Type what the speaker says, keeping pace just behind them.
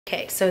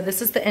Okay, so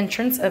this is the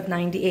entrance of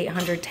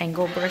 9800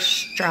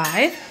 Tanglebrush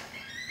Drive.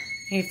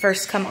 You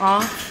first come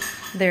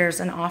off, there's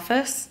an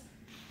office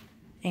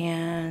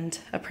and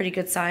a pretty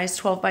good size,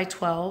 12 by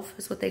 12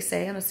 is what they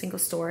say on a single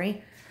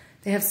story.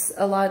 They have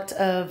a lot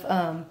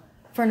of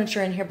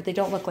furniture in here, but they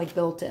don't look like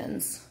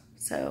built-ins.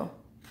 So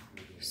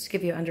just to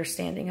give you an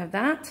understanding of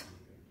that.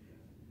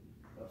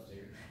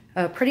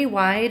 A pretty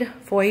wide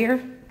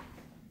foyer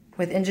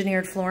with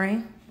engineered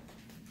flooring.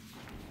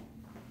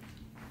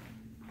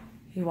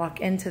 You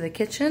walk into the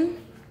kitchen.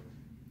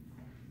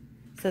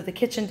 So the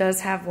kitchen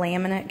does have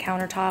laminate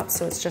countertops,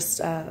 so it's just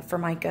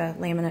Formica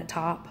laminate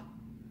top.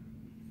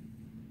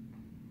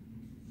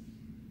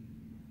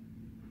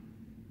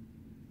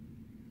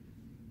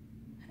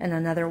 And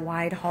another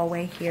wide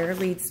hallway here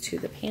leads to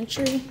the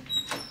pantry.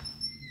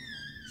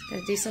 It's got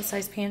a decent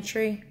sized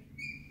pantry.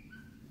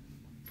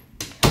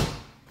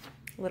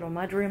 Little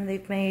mud room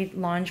they've made,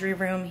 laundry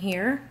room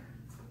here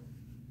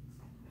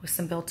with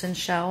some built-in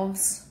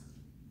shelves.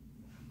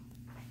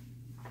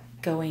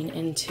 Going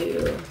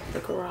into the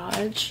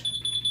garage.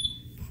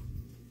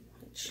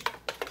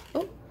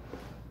 Oh,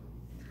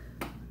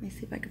 let me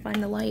see if I can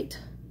find the light.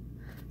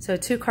 So a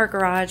 2-car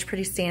garage,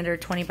 pretty standard,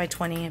 20 by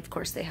 20. Of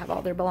course, they have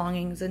all their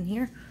belongings in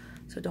here,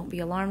 so don't be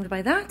alarmed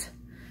by that.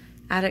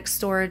 Attic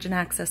storage and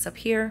access up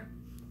here.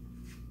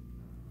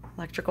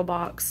 Electrical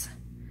box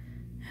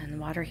and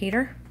water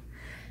heater.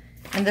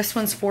 And this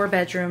one's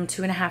 4-bedroom,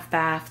 2.5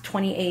 bath,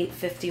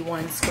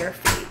 2851 square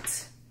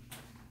feet.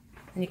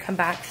 And you come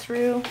back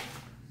through.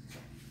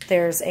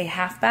 There's a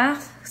half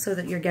bath so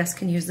that your guests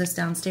can use this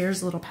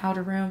downstairs, a little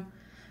powder room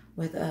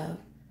with a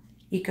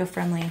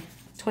eco-friendly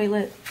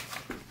toilet,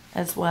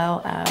 as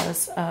well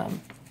as an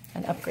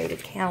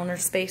upgraded counter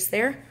space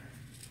there.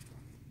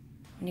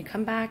 When you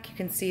come back, you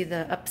can see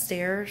the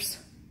upstairs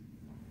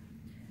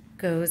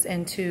goes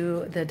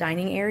into the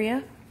dining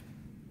area,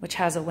 which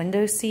has a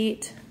window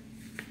seat.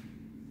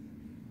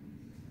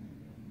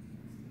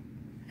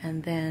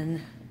 And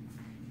then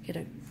get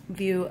a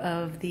view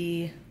of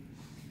the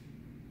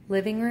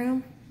living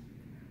room,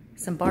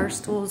 some bar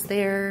stools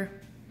there,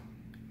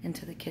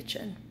 into the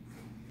kitchen.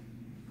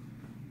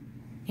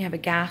 You have a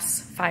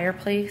gas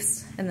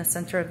fireplace in the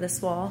center of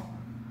this wall.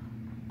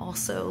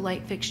 Also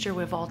light fixture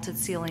with vaulted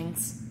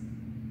ceilings.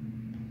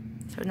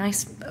 So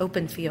nice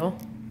open feel.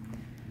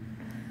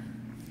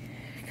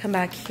 Come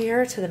back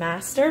here to the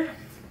master,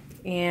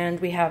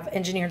 and we have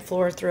engineered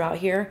floor throughout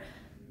here.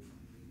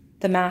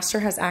 The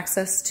master has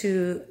access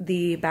to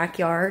the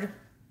backyard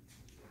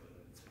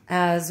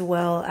as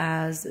well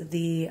as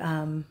the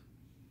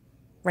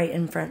right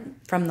in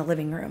front from the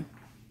living room.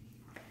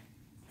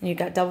 And you've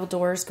got double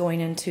doors going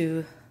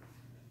into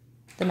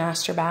the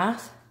master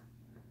bath.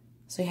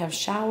 So you have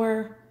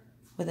shower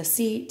with a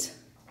seat.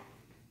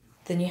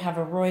 Then you have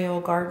a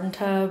royal garden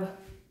tub,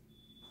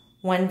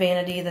 one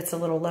vanity that's a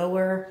little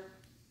lower,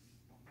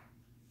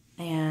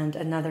 and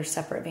another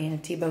separate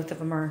vanity. Both of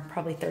them are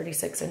probably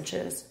 36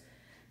 inches.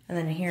 And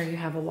then here you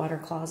have a water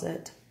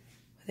closet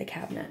with a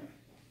cabinet.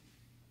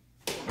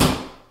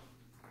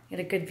 Get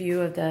a good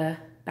view of the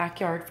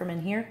backyard from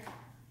in here.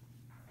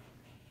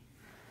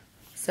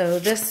 So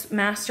this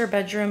master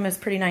bedroom is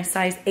pretty nice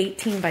size,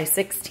 18 by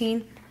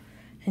 16.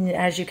 And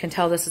as you can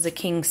tell, this is a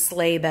king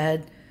sleigh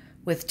bed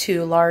with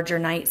 2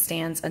 larger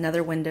nightstands,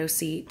 another window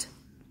seat.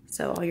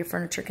 So all your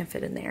furniture can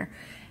fit in there.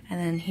 And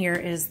then here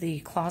is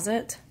the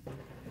closet.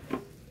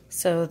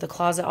 So the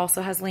closet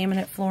also has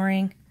laminate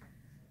flooring.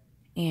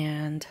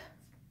 And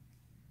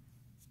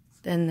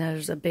then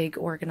there's a big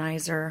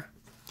organizer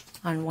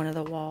on one of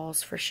the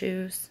walls for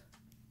shoes.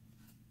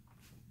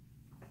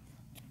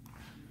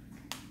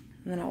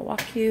 And then I'll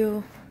walk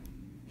you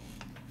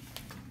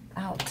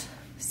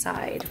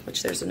outside,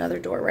 which there's another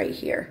door right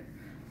here.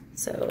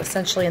 So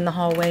essentially in the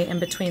hallway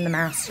in between the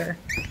master.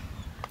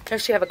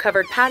 Next you have a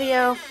covered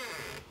patio.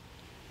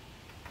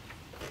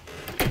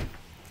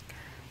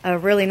 A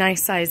really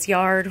nice sized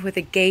yard with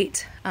a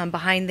gate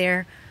behind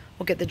there.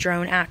 We'll get the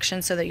drone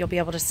action so that you'll be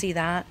able to see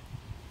that.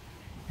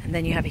 And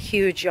then you have a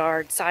huge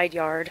yard, side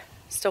yard,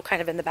 still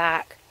kind of in the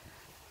back.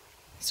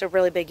 It's a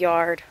really big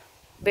yard.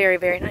 Very,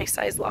 very nice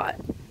sized lot.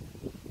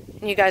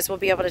 And you guys will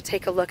be able to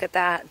take a look at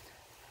that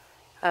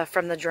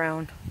from the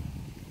drone.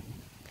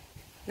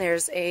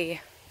 There's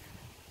a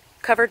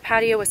covered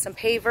patio with some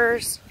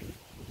pavers.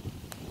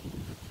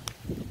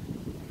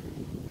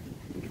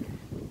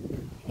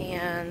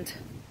 And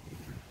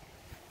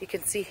you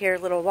can see here a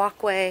little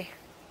walkway.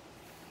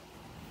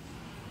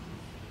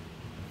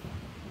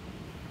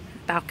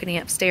 Balcony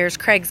upstairs.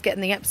 Craig's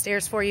getting the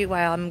upstairs for you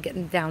while I'm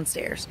getting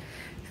downstairs.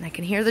 And I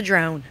can hear the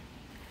drone.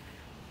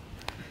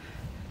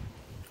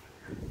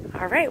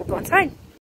 All right, we'll go inside.